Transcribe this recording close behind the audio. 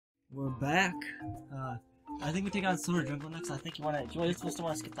We're back. I think we take on Soda Jungle next. I think you're supposed to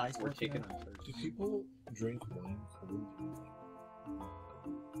want to skip the iceberg. We're taking on first. Do people drink wine cold?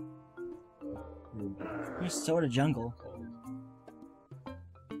 Here's Soda Jungle.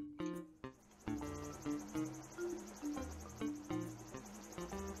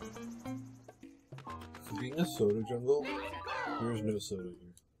 For being a soda jungle, there's no soda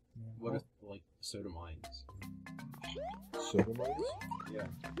here. What if, like, soda mines? Soda mines? Yeah.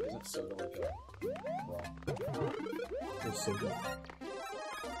 Isn't soda like a rock? There's soda.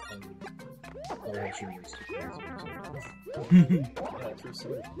 I don't actually use to Yeah, it's for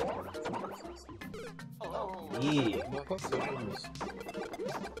soda. Yeah. No, I thought soda was... Is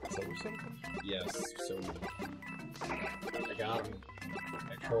that what soda was? Yes, soda. I got him.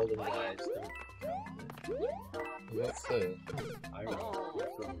 I trolled him, guys. That's it. I remember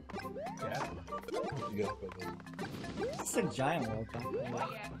from... Yeah. You got it by then. It's like giant world.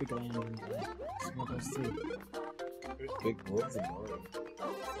 Big land and small those too. There's big worlds in Mario.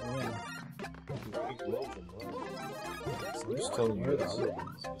 Oh yeah. There's big worlds in Mario. I'm just telling you Where are the this. other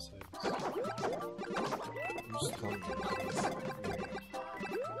ones besides? I'm just telling you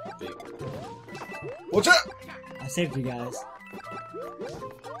Big. this. Watch out! I saved you guys.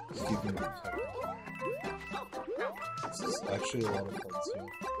 Just keep moving. This is actually a lot of fun too.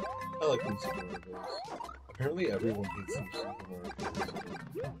 I like New Super Mario Bros. Apparently everyone hates New Super Mario Bros.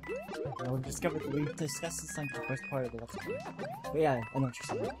 We've discussed this like the first part of the Let's Play. But yeah, I know what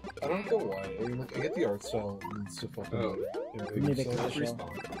you're saying. I don't know why. I mean, like, I get the art style needs to fucking Oh. We need to so go Let's show.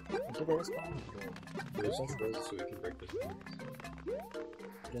 respawn. Did they respond? There's some frozen so we can break this one.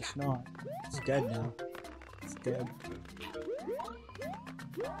 Guess not. It's dead now. It's dead.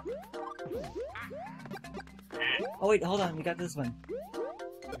 Oh wait, hold on. We got this one.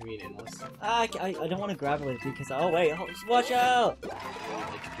 I mean, unless I don't want to grab it because watch out! you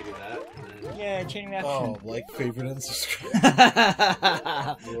could do that, and then... Yeah, chain reaction. Oh, like, favorite and subscribe.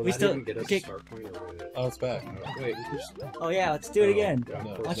 Will We that still even get us okay. a start point, or would it... Oh, it's back. Wait, we just... Oh yeah, let's do it again. Yeah, No.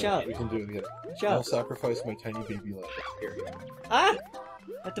 of course Watch not. out. We can do it again. Watch I'll out! sacrifice my tiny baby life. Here you go. Ah!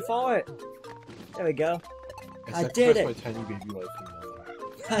 I have to follow it. There we go. I sacrifice did it. my tiny baby life for nothing.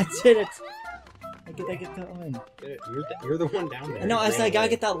 I did it. I get that one. Get it. You're the one down there. No, I You said I ran gotta away.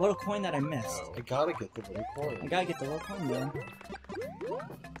 get that little coin that I missed. Oh. I gotta get the little I coin. gotta get the little coin, man.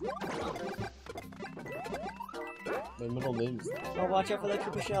 My middle name is... Oh, watch out for that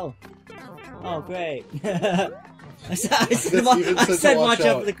triple shell. Oh, great. I This said even says watch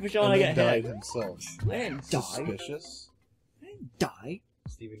out for the triple shell and I and get then hit. died himself. I didn't die. Suspicious. I didn't die.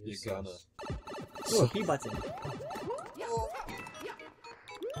 Steven, You you're gotta. Ooh, a pea button.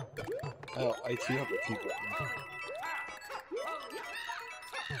 Oh, I too have a T button.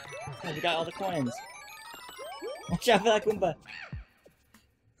 Oh, we got all the coins. Watch out for that Goomba.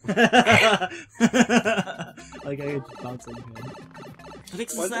 Okay, it's bouncing here.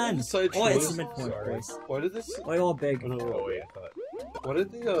 Fix the Why did they sand. decide Oh, it's choice? the midpoint, Sorry. boys. Why did this... Oh, you're all big. Oh, no, Oh, no. wait, I thought... Why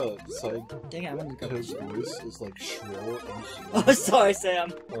did they decide Dang it, I wanted to go. his voice is like shrill and Oh, shrill? sorry,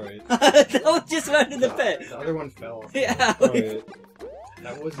 Sam. Alright. That one just went in the pit. The other one fell. Yeah. Alright.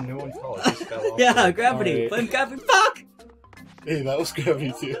 That was no one fell. It just fell off. Yeah, gravity. Alright. Blame gravity. Fuck! Hey, that was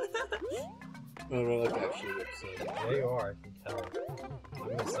gravity too. No, like actually upset. There you are, I can tell. I'm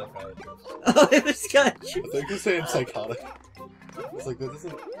a psychiatrist. Oh, it was good. I think you're saying psychotic. It's like, that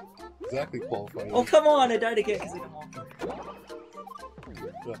doesn't exactly qualify. Oh, come on. I died again because I didn't walk.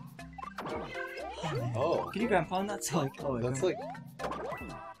 Oh, Can you grab on that? So, like, oh, that's like...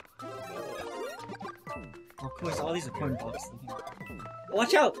 of course, all these are coin boxes.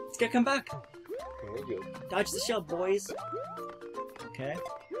 Watch out! It's gonna come back! Very good. Dodge the shell, boys! Okay,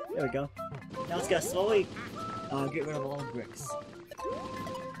 there we go. Now it's gonna slowly get rid of all the bricks.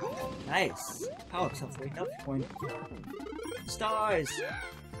 Nice! Power up, hopefully. Nope, coin. Stars!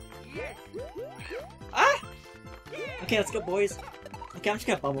 Ah! Okay, let's go, boys. Okay, I'm just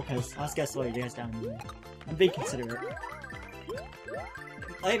gonna bubble because I was gonna slow you guys down. I'm being considerate.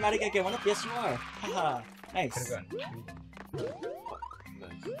 Hey, Maddie, gotta get one up? Yes, you are! Haha! Nice. Could've gone.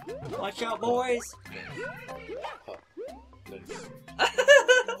 Nice. Watch out, boys! Nice.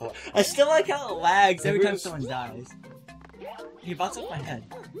 I still like how it lags every Maybe time it's- someone dies. He bounced off my head.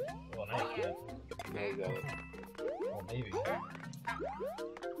 Well, now you can. Now we got it. Well, maybe.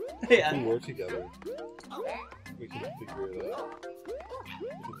 If Yeah. we work together, we can figure it out.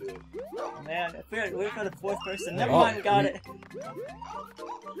 We can do it. Man, we're for the fourth person. Never Oh, mind, we got we- it.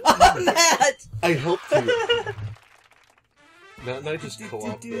 Oh, Matt! I helped you! Matt and I just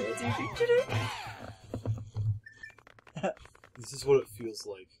co-opted. This is what it feels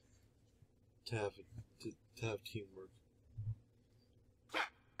like to have teamwork.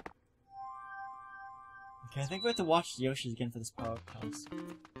 Okay, I think we have to watch Yoshi's again for this power house.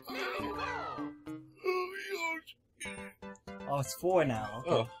 Oh, it's 4 now. Okay.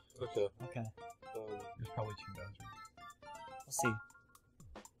 Oh, okay. Okay. There's probably 2 Bowser. We'll see.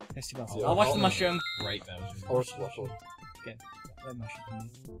 There's 2 Bowser. Yeah, I'll watch the I'll- mushroom. Right Bowser. Or special. Okay. Red mushroom.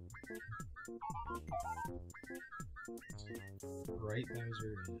 Right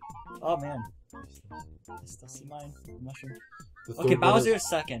Bowser. Oh man. I still see mine. Mushroom. The Okay, third one Bowser is- is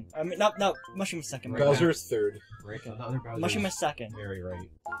second. I mean, no, Mushroom is second. Right Bowser is third. Right, the other Bowser. Mushroom is second. very right.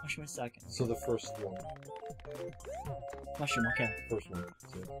 Mushroom is second. So the first one. Mushroom, okay. First one.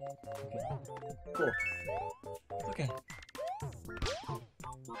 So. Cool. Okay.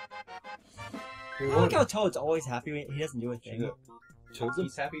 Hey, I like how Toad's always happy when he doesn't do a thing. Toad's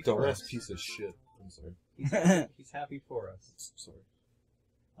He's a happy for dumbass us. piece of shit. I'm sorry. He's happy for us. Sorry.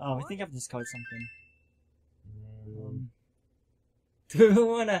 Oh, I think I've discarded something. Do we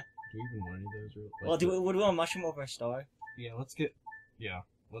wanna... Do we even want any of those? Like, Well, would we want a mushroom over a star? Yeah, let's get rid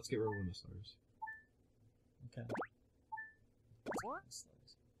of one of the stars. Okay.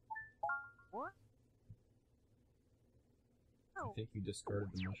 I think you discarded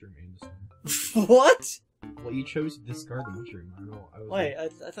the mushroom and the star. What? Well, you chose to discard the mushroom. I don't know. I was Wait,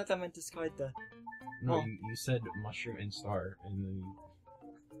 like, I thought that meant discard the... no, oh. you said mushroom and star, and then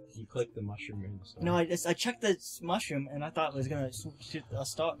you clicked the mushroom and the star. No, I checked the mushroom and I thought it was gonna shoot a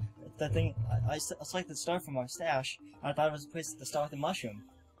star. That thing, I selected the star from our stash. And I thought it was placed the star with the mushroom.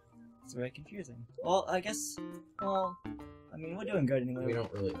 It's very confusing. Well, I guess. Well, I mean, we're doing good anyway. We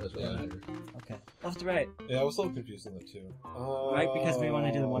don't really. That's what matters. Okay, left to right. Yeah, I was a little confused on that too. Right, because we want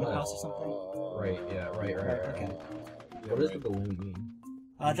to do the one house or something. Right. Yeah. Right. Okay. What does the balloon mean?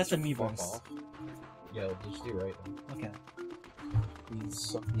 That's Amiibos. Yeah, we'll just do right then. Okay.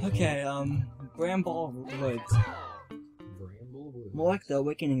 Suck me Okay. Bramble Woods. Bramble Woods. More like the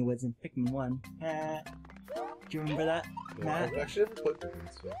Awakening Woods in Pikmin 1. Do you remember that? Yeah, Matt? I've actually never played Pikmin,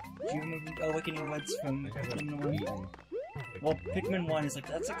 so. Do you remember Awakening Woods from I haven't Pikmin 1? eaten Well, Pikmin 1 is like,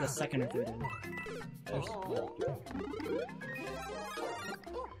 that's like the second or third one.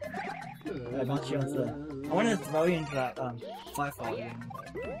 I wanted to throw you into that, Firefly game,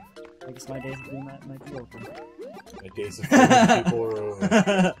 but I guess my days of doing that might be over. My days of killing people are over.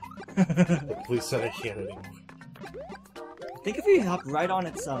 The police said I can't anymore. I think if you hop right on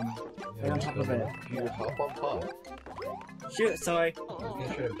its, right on top of it. You would hop on top. Shoot, sorry. I was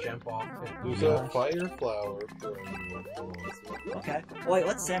gonna try to jump off. There's a fire flower for anyone who wants it. Okay. Oh, wait,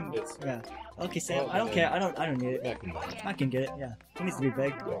 let's Sam. It's- Yeah. Okay, Sam. Oh, I don't yeah. care. I don't need it. Matt can buy it. I can get it. Yeah. It needs to be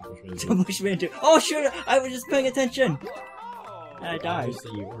big. Don't push me. Don't push me into. Oh shoot! I was just paying attention. And I died.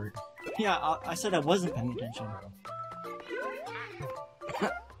 Obviously you weren't. Yeah, I said I wasn't paying attention.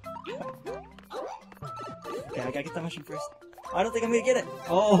 Okay, I gotta get that mushroom first. I don't think I'm gonna get it.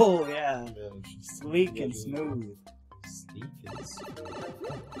 Oh yeah. Man, Sleek and smooth. Sleek is.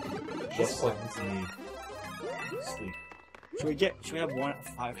 just like me. Sleep. Should we have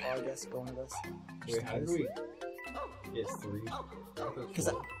 5 I guess for one of us? Wait, how did we? Yes, 3. Cause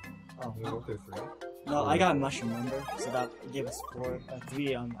oh We went through 3. no, I got a mushroom, remember? So that gave us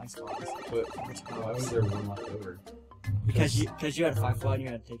 3 ice balls. But Why was there 1 left over? Because you had a 5 and you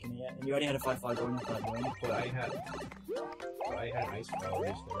hadn't taken it yet, and you already had a 5 going with that one. But I had ice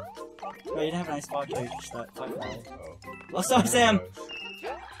flowers there. No, you didn't have an ice ball until you just that 5 Oh. Oh, sorry, Sam.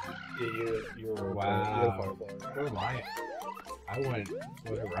 yeah, you're Wow. Firefly. Where am I? I went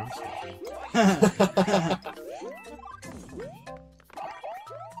whatever I'm supposed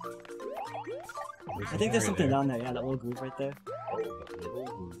I think there's something down there. Yeah, that little groove right there. Oh, that little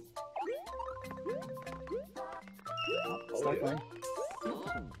group. Start yeah. going.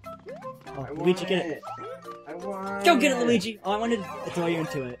 Oh, I Luigi, get it. I want Go get it, Luigi! Oh, I wanted to throw you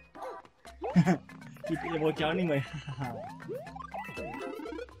into it. It worked out anyway.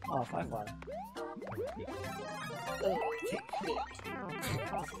 Oh, Firefly.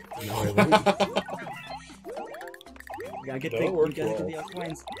 You gotta get That'll work the well. other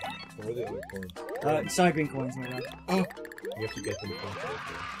coins. Where are the other coins? Sorry, green coins, my bad. You have to get them first.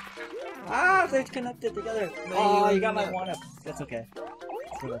 Ah, they're connected together. Oh, you got my 1-up. That's okay.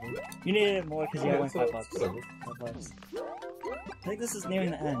 It's whatever. You needed it more because you Yeah, went so 5 bucks. whatever. 5 bucks. I think this is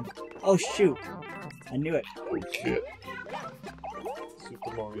nearing the end. Oh shoot! I knew it. Oh shit.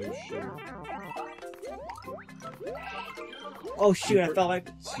 Super Mario shit. Oh shoot! I felt like.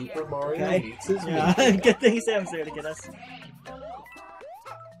 Super Mario Okay. meets his Yeah, maker. good thing Sam's there to get us.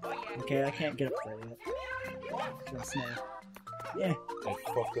 Okay, I can't get up there yet. Feel snow. Yeah. I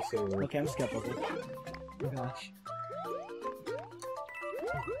fucked us over. Okay, I'm just gonna bubble. Oh gosh.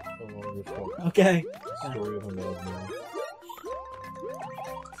 No longer fucked. Okay. The story of a madman.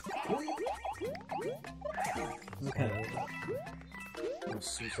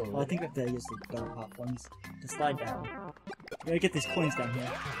 Well, I think we have to use the bell pop ones to slide down. We gotta get these coins down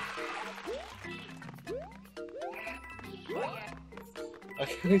here.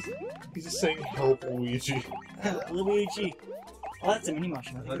 He's just saying help Luigi. Luigi! Oh, that's a mini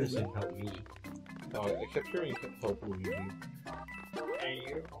mushroom. I thought you said help me. No, I kept hearing help Luigi. Hey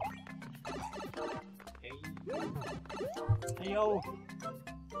you. Hey yo!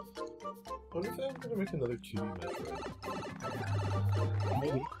 What if I'm gonna make another 2D Metroid?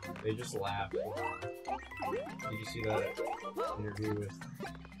 Maybe. They just laughed. Did you see that interview with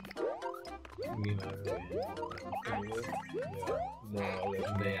Miyamoto and yeah. No,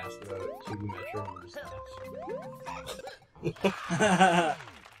 yeah. And they asked about 2D Metro and just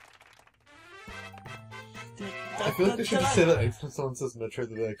I feel like they should just say that anytime someone says Metroid,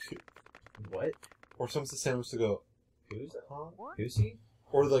 they're like, what? or someone says Samus to go, Who's that? Who's he?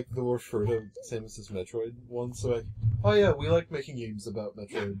 or like they'll refer to Samus' Metroid once, so like, oh yeah, we like making games about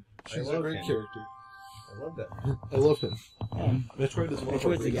Metroid. She's a love great him. character. I love that. I love him. Yeah. Metroid is one of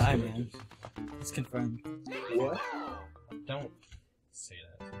our Metroid's the greatest guy, characters. man. It's confirmed. What? Don't say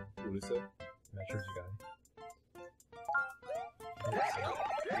that. What did he say? Metroid's your guy.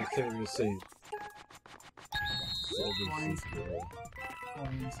 He said we're gonna say. Coins.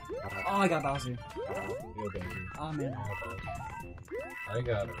 Coins. Oh, I got Bowser. Oh, man. I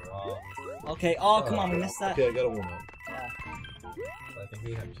got it wrong. Okay, oh, come on, we missed that. Okay, I got a 1-up. Yeah. I think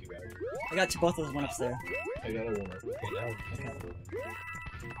we have 2 guys. I got both of those 1-ups there. I got a 1-up. Okay, now Okay.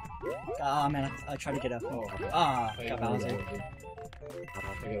 Ah, man, I tried to get up. Ah, I got Bowser. I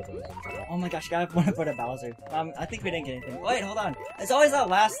got a Bowser. Oh my gosh, gotta want to put a Bowser. I think we didn't get anything. Wait, hold on. It's always that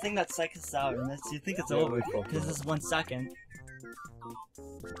last thing that psychs us out, and you think it's over, because this is 1 second.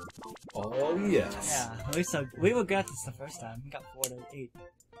 Oh, yes. Yeah, we were good at this the first time. We got 4 to 8.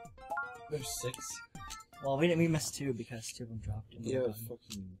 there's 6. Well, we missed 2 because 2 of them dropped. Yeah,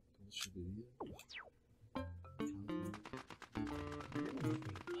 fucking bullshit idiot.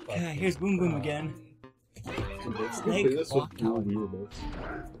 Okay, here's Boom Boom again. Snake That's Block what Tower. we were both.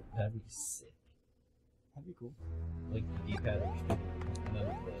 That'd be sick. That'd be cool. Like the D-pad and then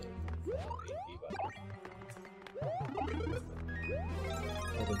the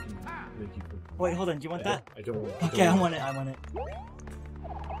Thank you for. Wait, hold on. Do you want that? I don't want it. Okay, I want it. I want it. I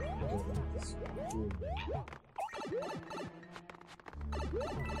don't want this.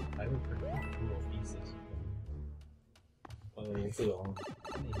 I have a pretty cool thesis. What's it on?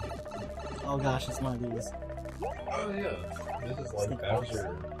 Oh gosh, it's one of these. Oh yeah, this is like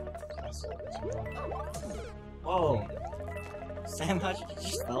Bowser Castle. Whoa. Sam, how did you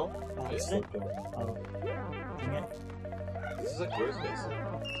just spell? By I accident? slipped on. Oh. Dang it. This is like where's this?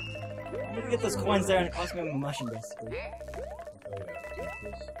 I'm gonna get those coins there and it cost me a mushroom basically.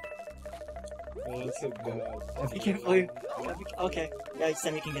 Oh, that's so bad. Be careful. Okay. Yeah,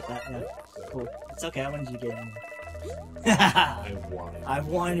 Sam, you can get that. Yeah. Cool. It's okay, I wanted you to get it anyway. I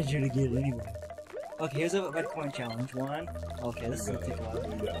wanted you to get it anyway. Okay, here's a red coin challenge. 1. Okay, this is gonna take a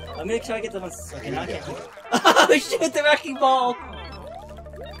while. I'm gonna try to get the ones. Okay, now I can't. Oh shoot, the wrecking ball!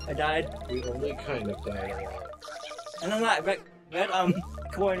 I died. We only kind of died a lot. And then that red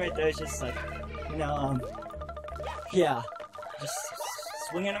coin right there is just like, you know, yeah. Just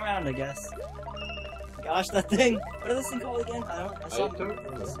swinging around, I guess. Gosh, that thing! What is this thing called again? I saw it.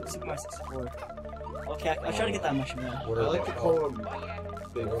 Super Mario 64. Okay, I'll try to get that mushroom now. I like to call them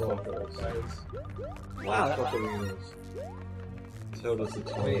big fuckers. Wow, that, Fuckerinos. So does the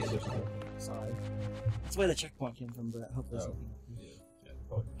toy system. sorry. That's where the checkpoint came from, but I hope that's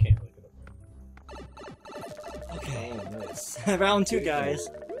Oh, can't look it up. okay. Oh, nice. Round 2, guys.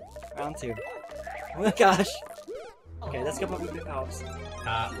 Round 2. Oh my gosh. Okay, let's go up with the house.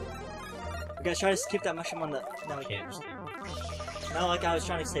 We gotta try to keep that mushroom on the. No, we can't. No, like I was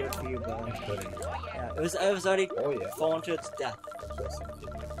trying to save it for you, but yeah, it was already falling to its death.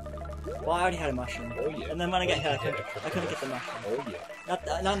 Well, I already had a mushroom. Oh yeah. And then when I got hit, I couldn't get the mushroom. Oh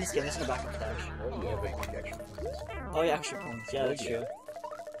yeah. Not in this game. This is a backup stage. Oh yeah. Oh yeah, extra points. Yeah, that's true.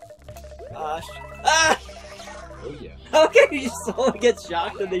 Gosh. Ah! Oh yeah. How can you just slowly get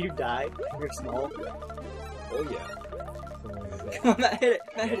shocked and then you die? You're small. Oh yeah. Come on, Matt, hit it.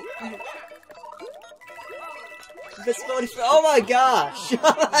 Matt, hit it. Hit it. Oh my gosh!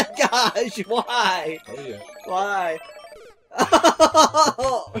 Oh my gosh! Why? Oh yeah. Why?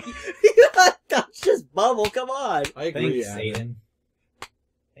 Oh! You gotta touch this bubble, come on! I agree, Thanks, Aiden. Aiden.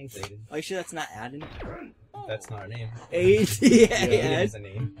 Thanks, Aiden. Are you sure that's not Aiden? That's not a name. Aiden? Aiden is a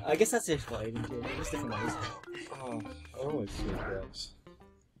name. I guess that's it for Aiden too. There's different ways. Oh, I don't like snake grabs.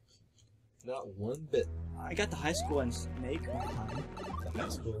 Not one bit. I got the high score in Snake one time.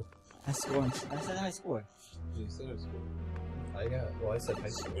 That's cool. High score. I said high score. You said it was cool. I Well, I said high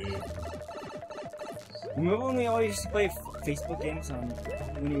school. Remember when we always used to play Facebook games on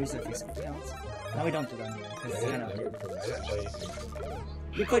when you used our Facebook accounts? Now we don't do that anymore. 'Cause it's kinda...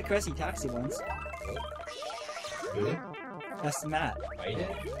 We played Crazy Taxi once. Really? That's Matt. I did?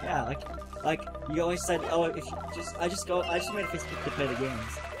 Yeah, like you always said, oh, if you just, I just made a Facebook to play the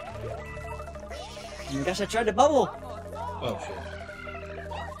games. Oh my gosh, I tried to bubble! Oh shit.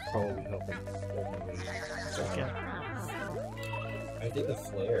 Probably helping. Okay. I did the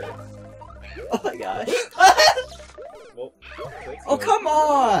flare. Oh my gosh. Well, Oh, come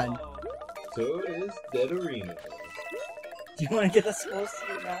on! so it is Dead Arena. Do you want to get this close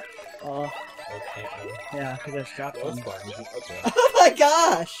to it, Matt? Oh, Okay. yeah, because I strapped Well, him. that's fine. Okay. Oh my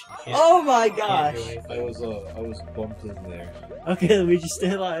gosh! Oh my gosh! I was bumped in there. Okay, Luigi,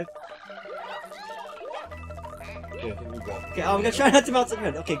 stay alive. Yeah, I think we got. Okay, I'm gonna try not to bounce in your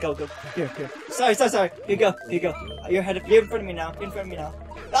head. Okay, go. Here. Sorry. Here you go. You're in front of me now.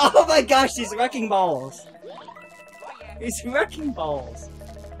 Oh my gosh, these wrecking balls! These wrecking balls!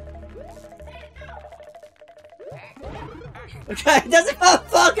 Okay, it doesn't. Oh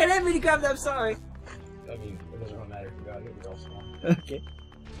fuck! I didn't mean to grab that. I'm sorry. I mean, it doesn't really matter if you got it. We're all small. Okay.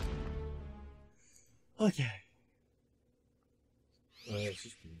 Okay. It's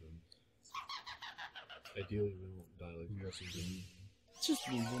just moving. Ideally, we won't die like we also do. It's just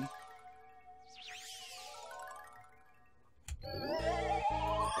moving.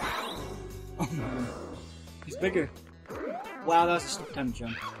 Oh no. He's bigger. Wow, that was a stupid time to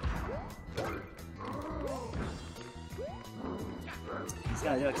jump. He's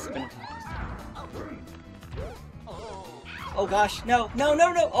gotta do like spin attack. Oh gosh, no!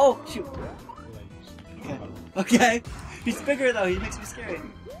 Oh, shoot. Okay. He's bigger though, he makes me scary.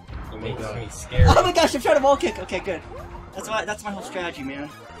 It makes me scared. Oh my gosh, I'm trying to wall kick! Okay, good. That's my whole strategy, man.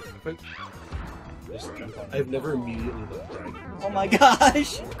 Just jump on it. I've never immediately died. Oh my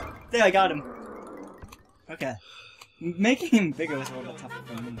gosh! There, I got him. Okay. Making him bigger was a little bit tougher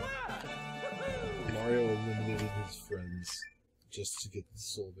for me. Mario eliminated his friends just to get the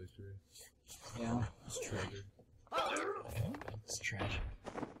soul victory. Yeah. It's tragic. It's tragic.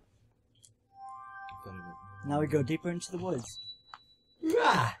 I thought about Now we go deeper into the woods.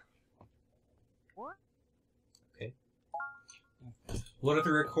 What if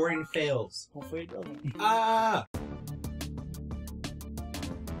the recording fails? Hopefully it doesn't. Ah!